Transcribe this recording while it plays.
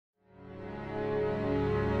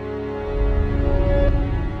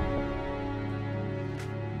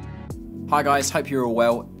Hi guys, hope you're all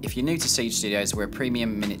well. If you're new to Siege Studios, we're a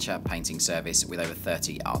premium miniature painting service with over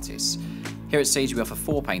 30 artists. Here at Siege we offer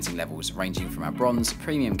 4 painting levels ranging from our bronze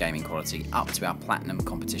premium gaming quality up to our platinum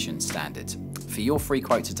competition standard. For your free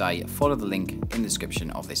quote today, follow the link in the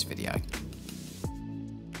description of this video.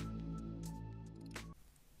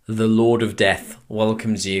 The Lord of Death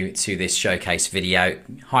welcomes you to this showcase video.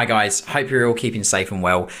 Hi guys, hope you're all keeping safe and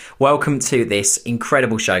well. Welcome to this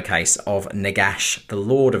incredible showcase of Nagash, the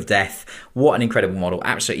Lord of Death. What an incredible model,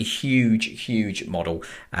 absolutely huge model.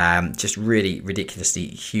 Just really ridiculously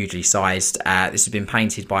hugely sized. This has been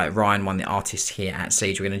painted by Ryan, one of the artists here at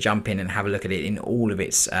Siege. We're going to jump in and have a look at it in all of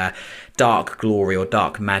its dark glory, or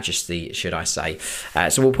dark majesty, should I say.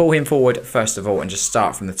 So we'll pull him forward first of all and just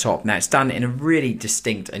start from the top. Now it's done in a really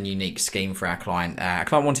distinct and unique scheme for our client. Our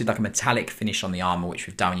client wanted like a metallic finish on the armor, which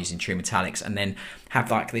we've done using true metallics, and then have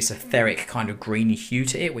like this etheric kind of greeny hue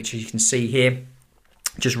to it, which as you can see here,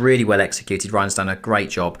 just really well executed. Ryan's done a great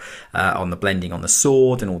job on the blending on the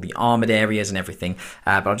sword and all the armoured areas and everything.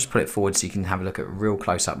 But I'll just put it forward so you can have a look at a real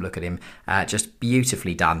close-up look at him. Just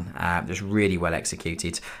beautifully done, just really well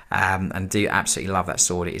executed. And do absolutely love that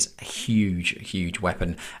sword. It is a huge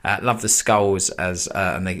weapon. Love the skulls as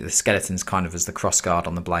and the skeletons kind of as the crossguard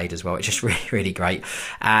on the blade as well. It's just really great.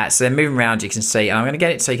 So then moving around, you can see, and I'm going to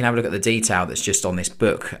get it so you can have a look at the detail that's just on this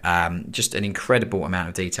book. Just an incredible amount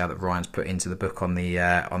of detail that Ryan's put into the book on the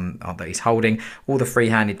that he's holding. All the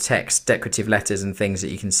free-handed text, decorative letters and things that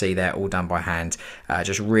you can see there, all done by hand.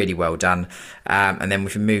 Just really well done. And then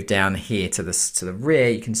if we move down here to the rear,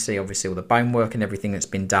 you can see obviously all the bonework and everything that's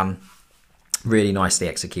been done. Really nicely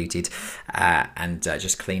executed and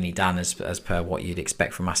just cleanly done as per what you'd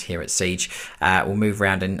expect from us here at Siege. We'll move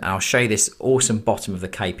around and I'll show you this awesome bottom of the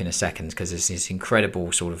cape in a second, because there's this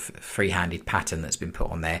incredible sort of free-handed pattern that's been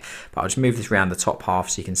put on there. But I'll just move this around the top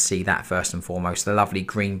half so you can see that first and foremost. The lovely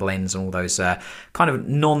green blends and all those kind of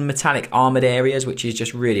non-metallic armoured areas, which is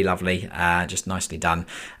just really lovely, just nicely done.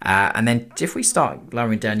 And then if we start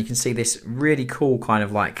lowering down, you can see this really cool kind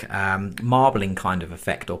of like marbling kind of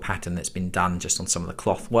effect or pattern that's been done just on some of the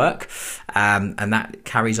cloth work, and that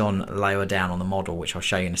carries on lower down on the model, which I'll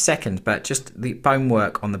show you in a second. But just the bone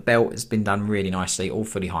work on the belt has been done really nicely, all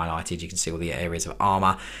fully highlighted. You can see all the areas of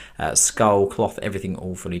armor, skull, cloth, everything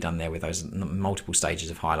all fully done there with those multiple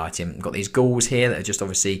stages of highlighting. We've got these ghouls here that are just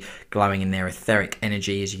obviously glowing in their etheric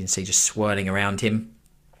energy, as you can see, just swirling around him.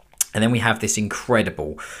 And then we have this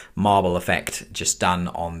incredible marble effect just done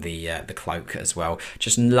on the cloak as well.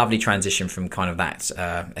 Just a lovely transition from kind of that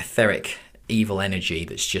etheric evil energy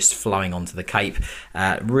that's just flowing onto the cape.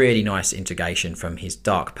 Really nice integration from his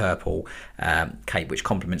dark purple cape, which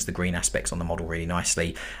complements the green aspects on the model really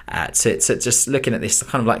nicely. To just looking at this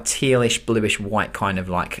kind of like tealish, bluish white kind of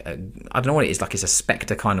like, I don't know what it is, like it's a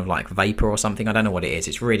spectre kind of like vapor or something. I don't know what it is.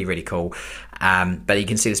 It's really cool. But you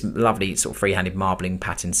can see this lovely sort of free-handed marbling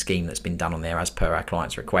pattern scheme that's been done on there as per our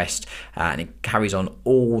client's request. And it carries on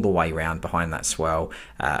all the way around behind that swirl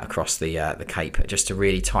across the cape, just to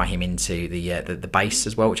really tie him into the base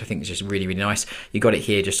as well, which I think is just really nice. You got it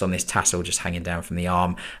here just on this tassel just hanging down from the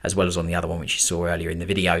arm, as well as on the other one which you saw earlier in the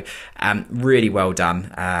video. Really well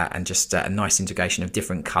done, and just a nice integration of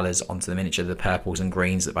different colours onto the miniature, the purples and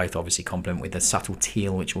greens that both obviously complement with the subtle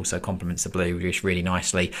teal, which also complements the blue just really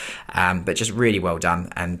nicely. But just really well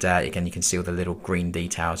done. And again, you can see all the little green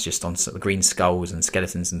details just on the green skulls and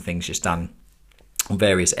skeletons and things just done on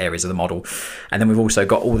various areas of the model. And then we've also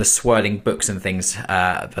got all the swirling books and things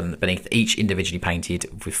beneath each, individually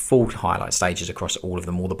painted with full highlight stages across all of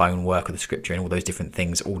them, all the bone work of the scripture and all those different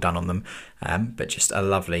things all done on them. But just a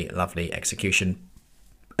lovely execution.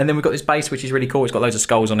 And then we've got this base, which is really cool. It's got loads of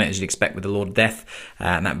skulls on it, as you'd expect with the Lord of Death,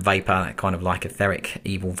 and that vapor, that kind of like etheric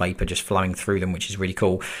evil vapor just flowing through them, which is really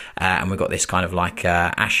cool. And we've got this kind of like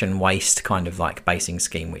ashen waste kind of like basing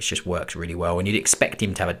scheme, which just works really well. And you'd expect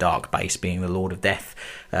him to have a dark base, being the Lord of Death,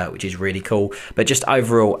 which is really cool. But just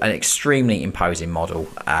overall, an extremely imposing model.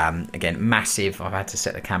 Again, massive. I've had to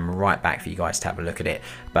set the camera right back for you guys to have a look at it.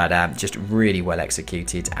 But just really well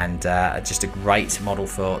executed, and just a great model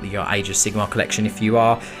for your Age of Sigmar collection. If you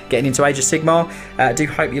are getting into Age of Sigmar, do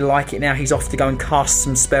hope you like it. Now he's off to go and cast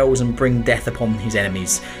some spells and bring death upon his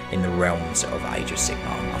enemies in the realms of Age of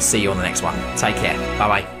Sigmar. I'll see you on the next one. Take care.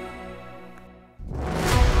 Bye bye.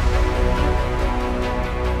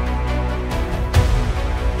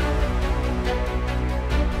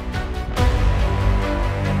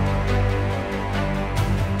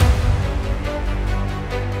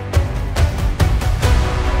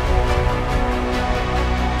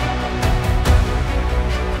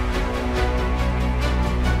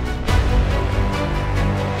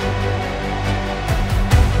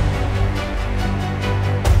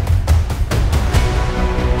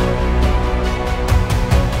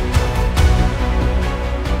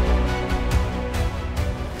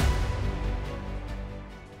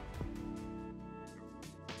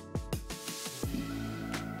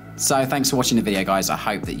 So thanks for watching the video, guys. I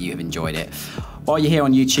hope that you have enjoyed it. While you're here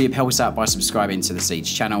on YouTube, help us out by subscribing to the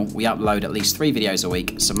Siege channel. We upload at least 3 videos a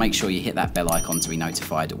week, so make sure you hit that bell icon to be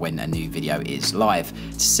notified when a new video is live.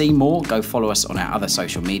 To see more, go follow us on our other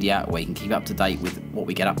social media where you can keep up to date with what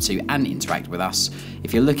we get up to and interact with us.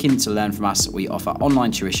 If you're looking to learn from us, we offer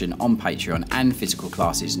online tuition on Patreon and physical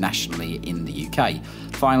classes nationally in the UK.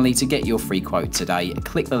 Finally, to get your free quote today,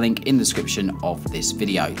 click the link in the description of this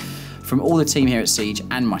video. From all the team here at Siege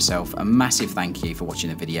and myself, a massive thank you for watching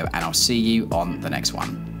the video, and I'll see you on the next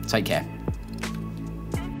one. Take care.